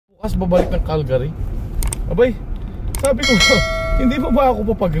Bukas babalik ng Calgary. Abay, sabi ko, hindi mo ba ako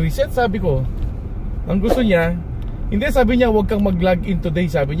papag-reset? Sabi ko. Ang gusto niya, hindi, sabi niya, huwag kang mag-log in today.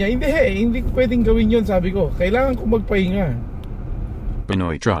 Sabi niya, hindi pwedeng gawin yun. Sabi ko, kailangan ko magpahinga.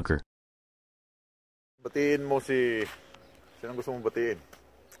 Pinoy Trucker. Batiin mo si... Sinong gusto mong batiin?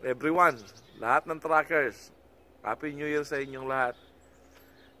 Everyone, lahat ng truckers, Happy New Year sa inyong lahat.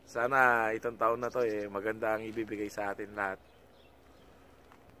 Sana itong taon na to maganda ang ibibigay sa atin lahat.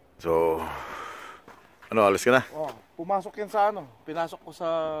 So, ano, alis ka na? Oh, pumasok yan sa ano, pinasok ko sa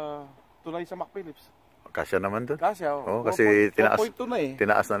tulay sa McPhillips. Kasya naman doon? Kasya, oh. Kasi tinaas na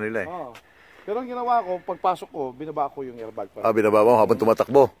tinaas na nila eh. Oh. Pero ang ginawa ko, pagpasok ko, binaba ko yung airbag pa. Ah, binaba mo habang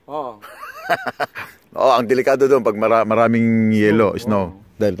tumatakbo? Oo. Oo, ang delikado doon pag maraming yelo, snow.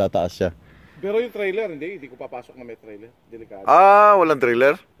 Dahil tataas siya. Pero yung trailer, hindi ko papasok na may trailer. Delikado. Ah, walang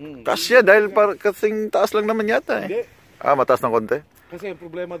trailer? Kasya, dahil kasing taas lang naman yata eh. Hindi. Ah, mataas ng konti? Kasi ang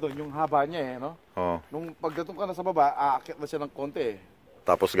problema doon, yung haba niya no? Oo. Nung pagdating ka na sa baba, aakyat na siya ng konti eh.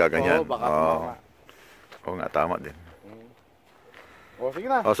 Tapos gaganyan? Oo, baka tumama. Oo nga, tama din. O,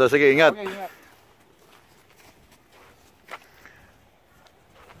 sige na. O, so, sige, ingat. Okay, ingat.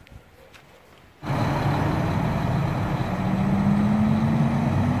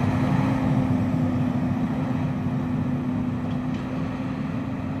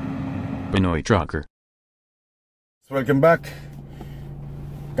 Pinoy Trucker. Welcome back.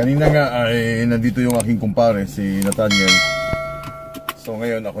 Kanina nga ay nandito yung aking kumpare, si Nathaniel. So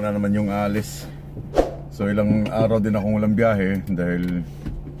ngayon ako na naman yung alis. So ilang araw din akong walang biyahe dahil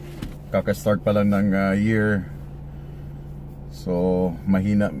kaka-start pa lang ng year. So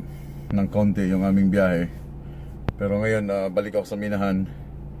mahina ng konti yung aming biyahe. Pero ngayon balik ako sa Minahan.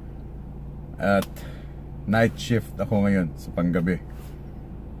 At night shift ako ngayon sa panggabi.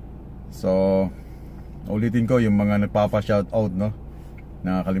 So ulitin ko yung mga nagpapa-shoutout, no?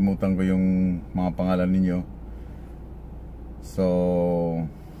 Nakakalimutan ko yung mga pangalan ninyo. So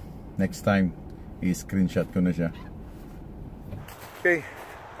next time i-screenshot ko na siya. Okay.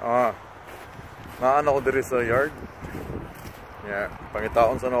 Naano ko diri sa yard. Yeah,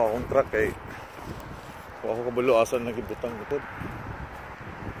 pangitaon sa akong truck kay ako kabalo asan nagibutang likod.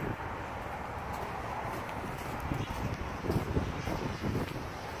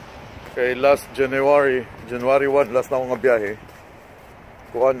 Kay last January 1 last na akong biyahe.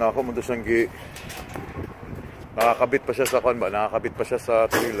 Kuan na ako mo siyang nakakabit pa siya sa kuan ba? Nakakabit pa siya sa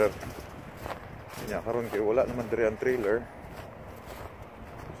trailer. Nya karon kay wala naman diri ang trailer.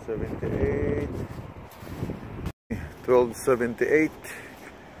 78 1278.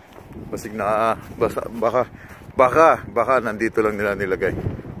 Basig na baka nandito lang nila nilagay.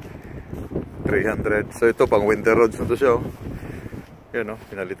 300. So ito pang winter roads na to siya. Oh. Yan, no?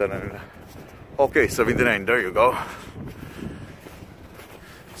 Pinalitan na nila. Okay, 79. There you go.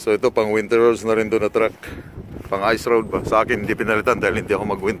 So ito pang winter roads na rin doon na truck. Pang ice road ba? Sa akin hindi pinalitan dahil hindi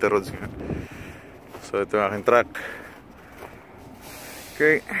ako mag winter roads. So ito ang aking truck.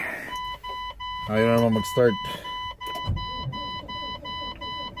 Okay. Ayaw na naman mag-start.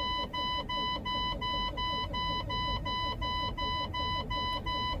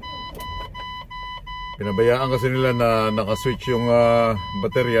 Pinabayaan kasi nila na naka-switch yung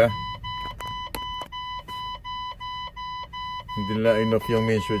baterya. Hindi nila enough yung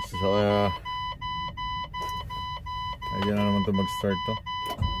main switch. So ayan na naman ito mag-start to.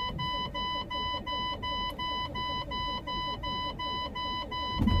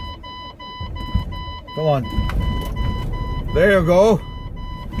 Come on. There you go.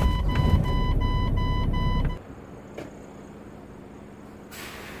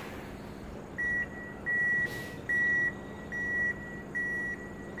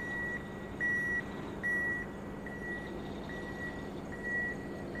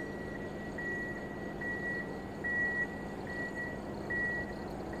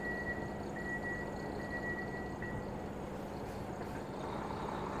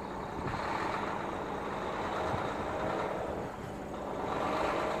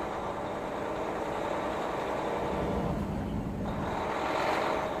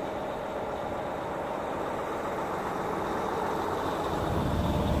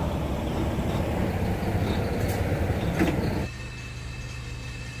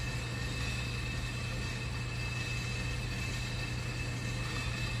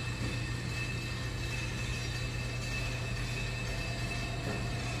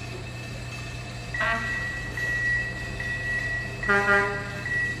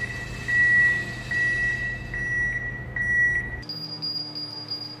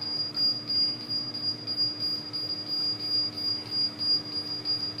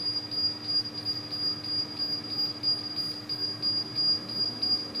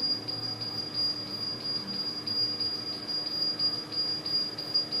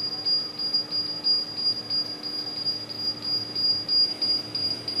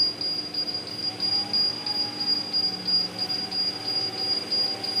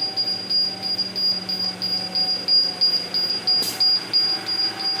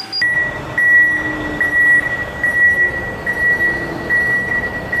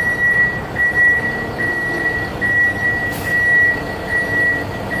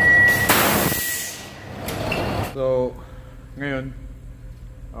 Ngayon,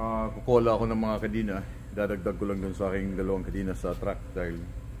 kukola ako ng mga kadina. Dadagdag ko lang dun sa aking dalawang kadina sa truck dahil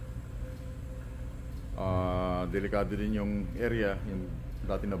delikado din yung area, yung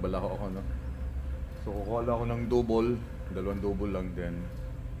dati nabalaho ako, no? So kukuha ako ng double, dalawang double lang, then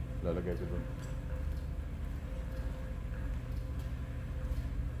lalagay ko dun.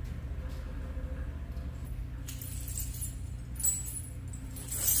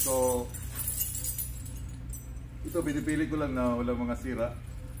 So ito, pinipili ko lang na walang mga sira.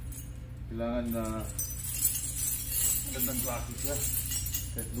 Kailangan na gandang klase siya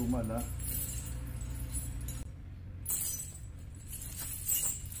kahit luma na.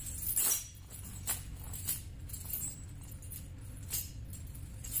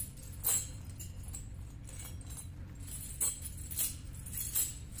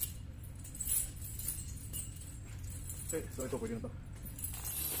 Okay, so ito pwede na to.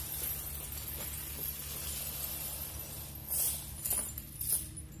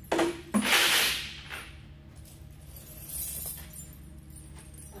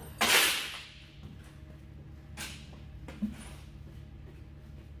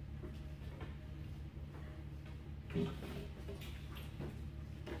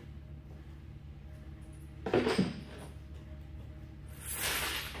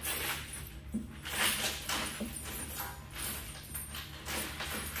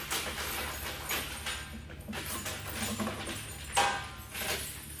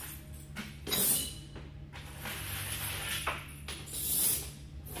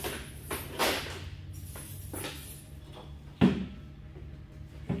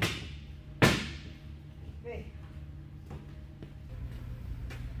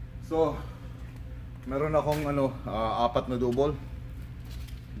 So, meron akong apat na double.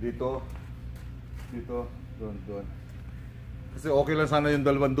 Dito, dito, doon. Kasi okay lang sana yung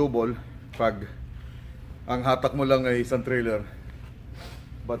dalawang double pag ang hatak mo lang ay isang trailer.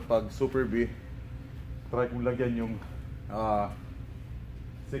 But pag Super B, try kong lagyan yung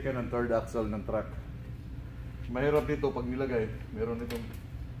second and third axle ng truck. Mahirap dito pag nilagay. Meron itong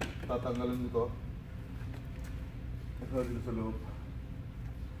tatanggalan nito. Ito dito sa loob.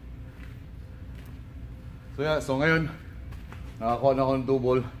 So ngayon, nakakuha na ako ng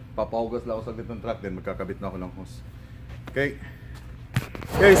double. Papahugas lang ako sa ng truck, then magkakabit na ako ng hose. Okay,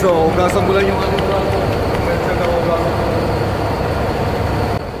 so hugasan ko lang yung ating truck. Medyo na hugasan.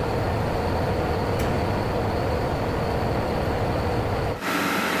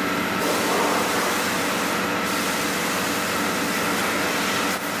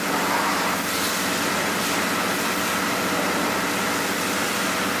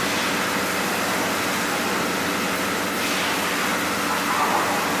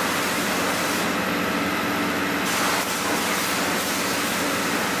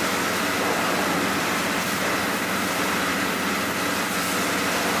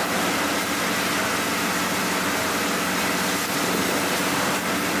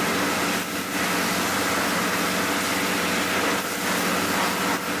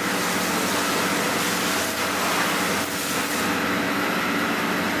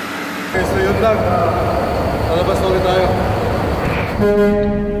 Okay, so yun lang. Palabas na ulit tayo.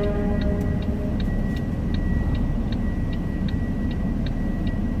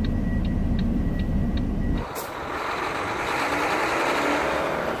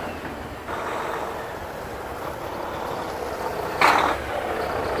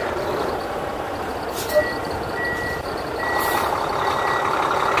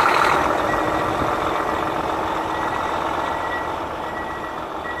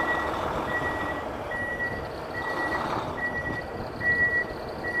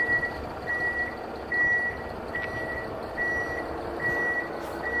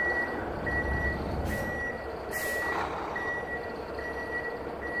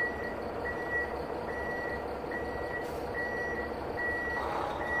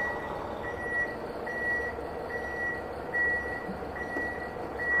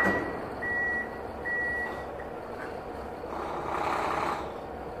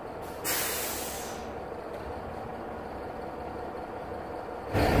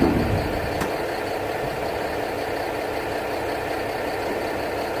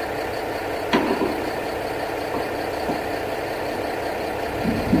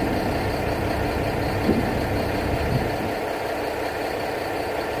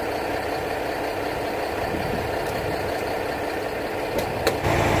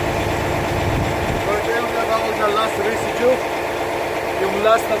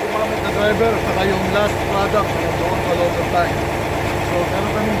 Last na gumamit na driver at saka yung last product na doon sa local time. So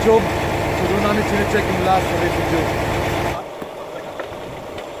meron kaming job, so doon namin sine-check yung last residue.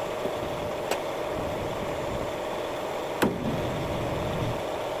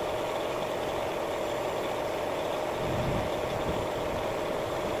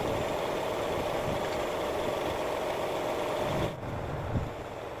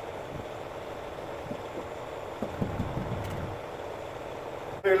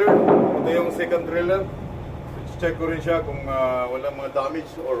 trailer. Ito yung second trailer. Check ko rin siya kung walang mga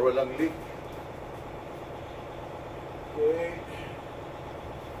damage or walang leak. Okay.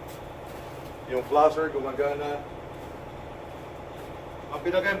 Yung flasher gumagana. Ang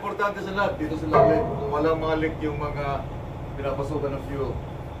pinaka-importante sa lahat dito sa lalim, kung walang mga leak yung mga pinapasukan ng fuel.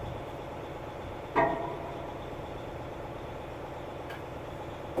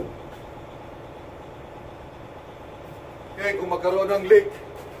 Okay, kung magkaroon ng leak,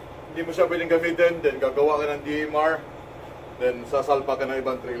 hindi mo siya pwedeng gamitin, then gagawa ka ng DMR, then sasalpa ka ng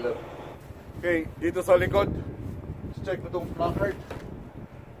ibang trailer. Okay, dito sa likod, check na itong placard.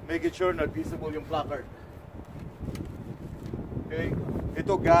 Make it sure na visible yung placard. Okay,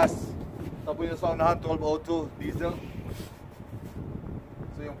 ito gas. Tapos yung sa unahan, 1202 diesel.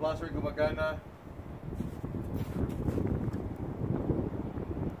 So yung flasher gumagana.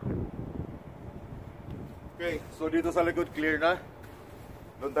 Okay, so dito sa likod clear na.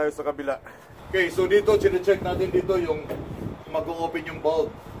 Doon tayo sa kabila. Okay, so dito, chine-check natin dito yung mag-open yung bulb.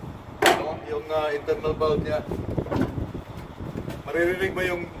 No? Yung internal bulb niya. Maririnig mo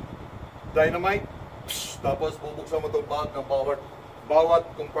yung dynamite. Psh, tapos bubuksan mo itong bulb ng bawat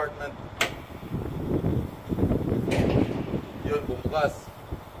compartment. Yun, bumukas.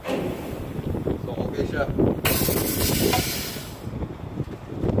 So, okay siya.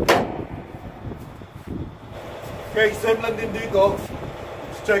 Okay, same lang din dito.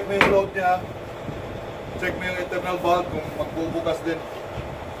 Check mo yung load niya. Check mo yung internal valve kung magbubukas din.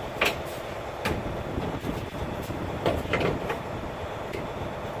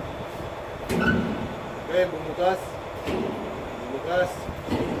 Okay, bumukas. Bumukas.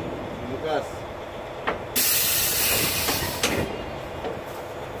 Bumukas.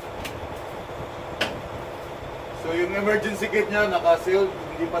 So yung emergency kit niya naka-sealed,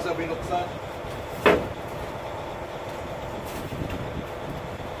 hindi pa siya binuksan.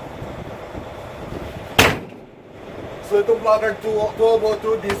 So itong placard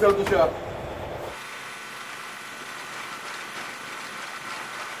 1202 diesel to siya.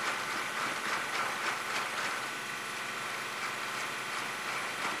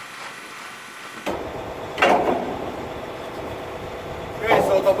 Okay,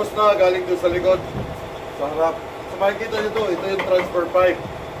 so tapos na, galing doon sa likod, sa harap. So makikita nyo ito yung transfer pipe.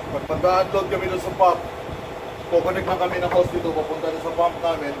 Pag mag-unload kami doon sa pump, kukonek na kami ng hose dito, papunta doon sa pump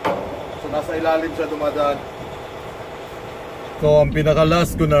namin. So nasa ilalim siya dumadaan. So ang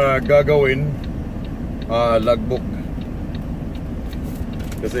pinaka-last ko na gagawin, logbook.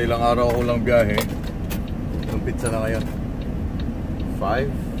 Kasi ilang araw ako lang biyahe. Ang pizza na ngayon 5.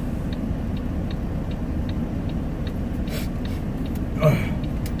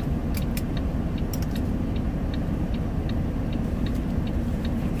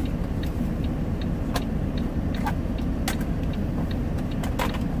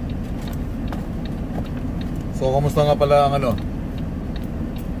 So kamusta nga pala ang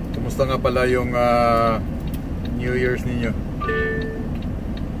Kamusta nga pala yung New Year's ninyo?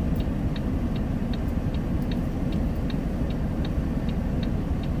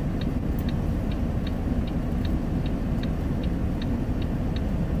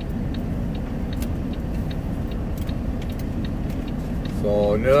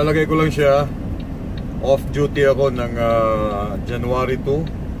 So nilalagay ko lang siya. Off duty ako ng January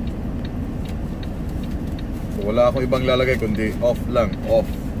 2. Wala akong ibang lalagay kundi off lang, off.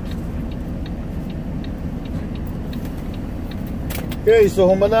 Okay, so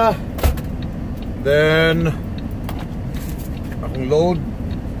humana. Then akong load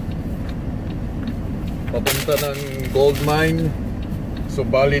papunta ng gold mine. So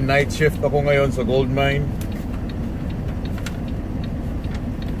bali night shift ako ngayon sa gold mine.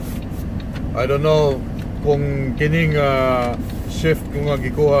 I don't know kung kining shift ko nga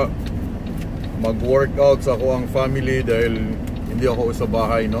gikuha mag-workout sa ako ang family dahil hindi ako sa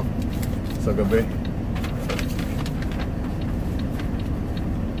bahay, no? Sa gabi.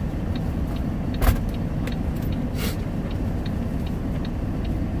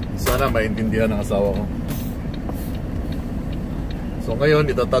 Sana maintindihan ng asawa ko. So ngayon,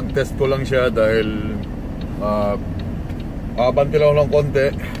 itatag test ko lang siya dahil abanti lang ng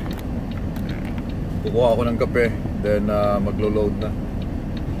konti. Kukuha ako ng kape, then maglo-load na.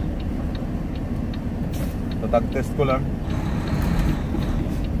 Tatag-test ko lang.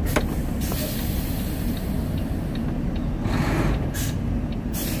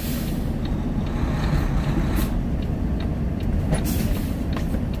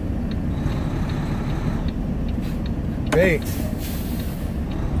 Okay.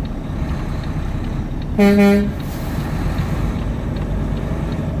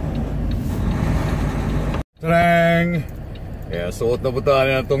 Tarang! Kaya suot na po tayo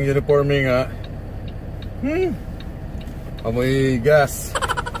na itong uniforming ha. Amoy gas.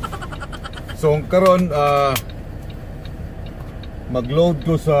 So karon mag-load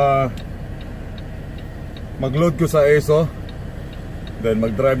ko sa ESO. Then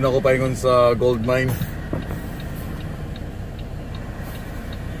mag-drive na ako paingon sa gold mine.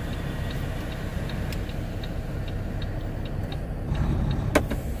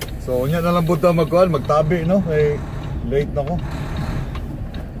 So nya na lang buta magtabi no, eh late na ko.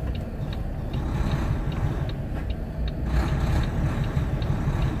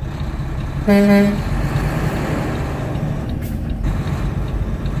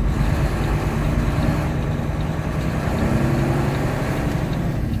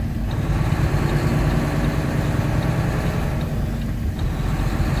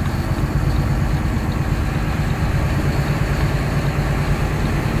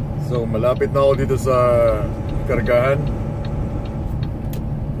 So malapit na ako dito sa kargahan.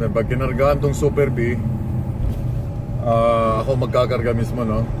 Na pag kinargahan tong Super B, ako magkakarga mismo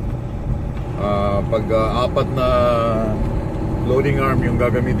no. Pag apat na loading arm yung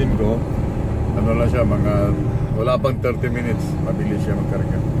gagamitin ko, ano lang siya, mga wala pang 30 minutes mabilis siya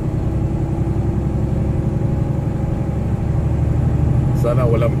magkarga. Sana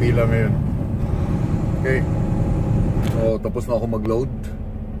walang pila ngayon. Okay, so tapos na ako mag-load.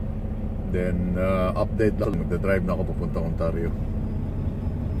 Then update lang, magdadrive na ako papunta Ontario.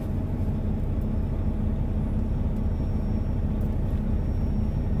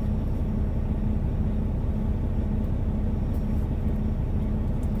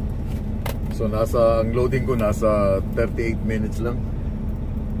 So ang loading ko nasa 38 minutes lang.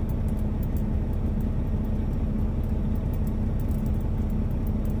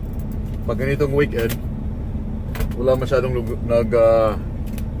 Pag ganitong weekend, wala masyadong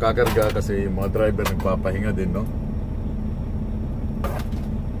kakarga kasi yung mga driver nagpapahinga din, no?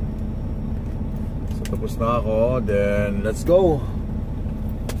 So tapos na ako, then let's go!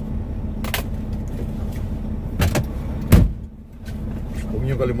 Huwag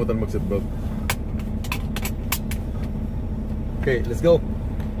niyong kalimutan mag-seatbelt. Okay, let's go!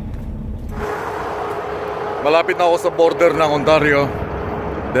 Malapit na ako sa border ng Ontario.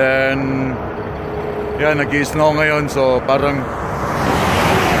 Then yan, nag-i-snow ngayon, so parang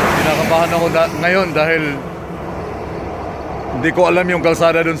kinakabahan ako ngayon dahil hindi ko alam yung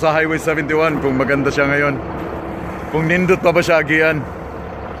kalsada dun sa Highway 71 kung maganda siya ngayon, kung nindot pa ba siya agian.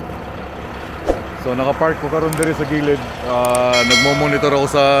 So nakapark ko karon diri sa gilid. Nagmo-monitor ako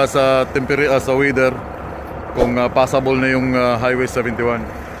sa temperature, sa weather, kung passable na yung Highway 71.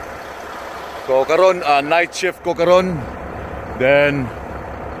 So karon night shift ko karon. Then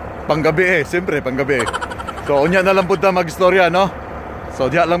panggabi siyempre panggabi. So unya na lang pud ta mag-istorya, no?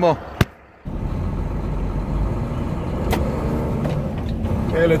 So diha lang mo.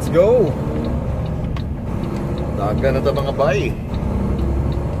 Okay, let's go. Dagan na ta mga bay.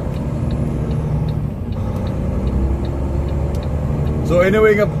 So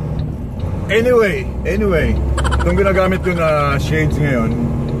anyway, itong ginagamit ko na shades ngayon,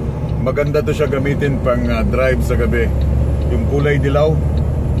 maganda to siya gamitin pang drive sa gabi. Yung kulay dilaw,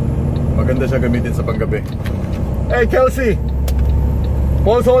 maganda siya gamitin sa panggabi. Hey Kelsey!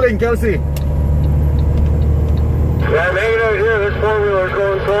 Paul's holding, Kelsey! Yeah, making out here, this four-wheeler's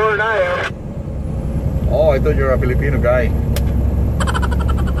going forward, and I am. Oh, I thought you were a Filipino guy.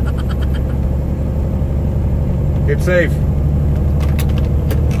 Keep safe.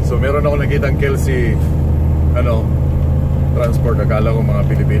 So meron ako nakitang Kelsey transport, akala ko mga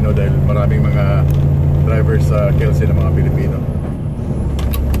Pilipino dahil maraming mga drivers sa Kelsey na mga Pilipino.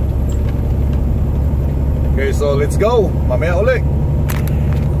 Okay, so let's go. Mamaya ulit.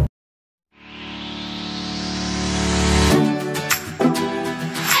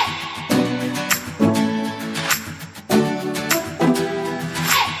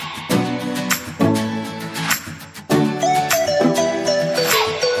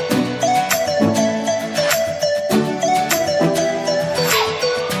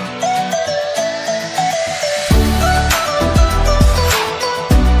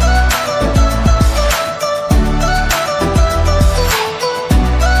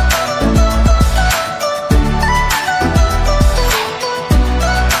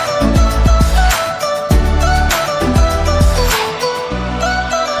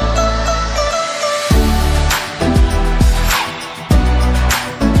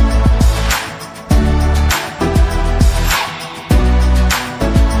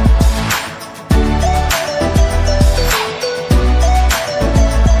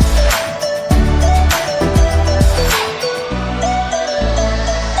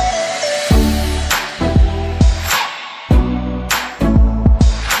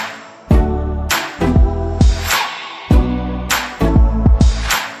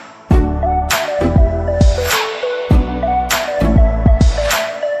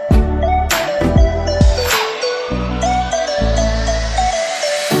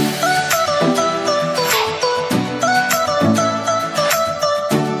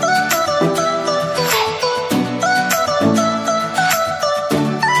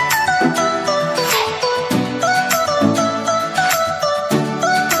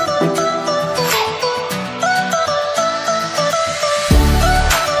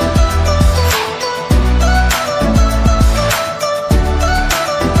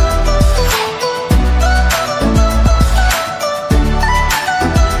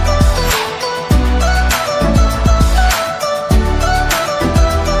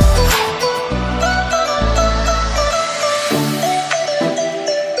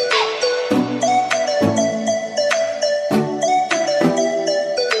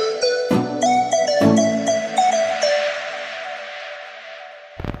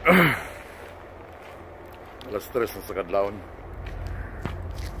 sa kadlawon.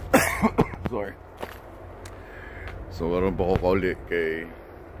 Sorry. So karon pa ko kauli kay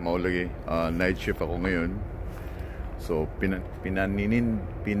maulagi night shift ako ngayon. So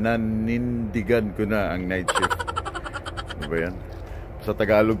pinanindigan ko na ang night shift. Ano ba yan? Sa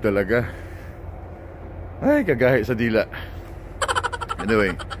Tagalog talaga. Ay, kagahi sa dila.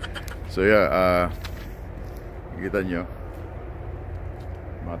 Anyway, so yeah, kita nyo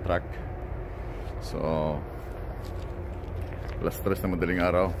mga truck. So alas 3 na madaling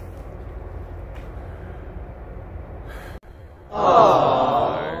araw.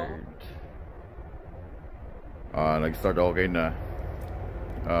 Nag-start ako kayo na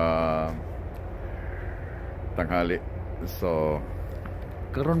tanghali. So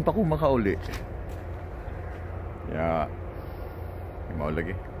karon pa ko makauli. Yeah,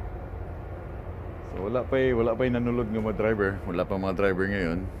 maulagi. So wala pa yung nanulod ng mga driver. Wala pa mga driver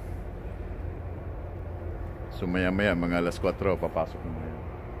ngayon. So maya mga alas 4 papasok na ngayon.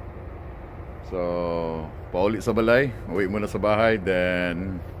 So pauli sa balay, uwi muna sa bahay,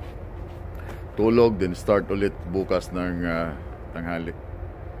 then tulog, then start ulit bukas ng tanghali.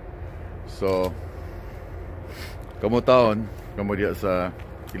 So kamo taon, kamo diya sa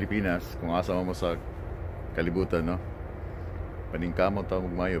Pilipinas, kung asa mo sa kalibutan, no? Paningkamot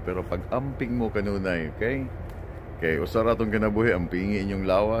taon magmayo, pero pag amping mo kanunay, okay? Okay, usara tong kinabuhi, ampingi inyong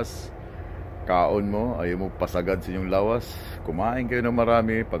lawas, kaon mo, ayaw mo pasagad sa inyong lawas, kumain kayo ng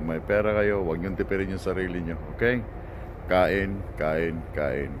marami, pag may pera kayo, huwag niyong tipirin yung sarili niyo, okay? Kain.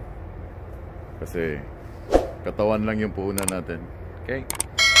 Kasi katawan lang yung puhunan natin, okay?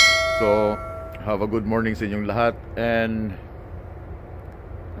 So have a good morning sa inyong lahat, and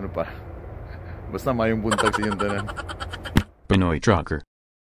ano pa, basta mayong buntag sa inyong tanan. Pinoy Trucker.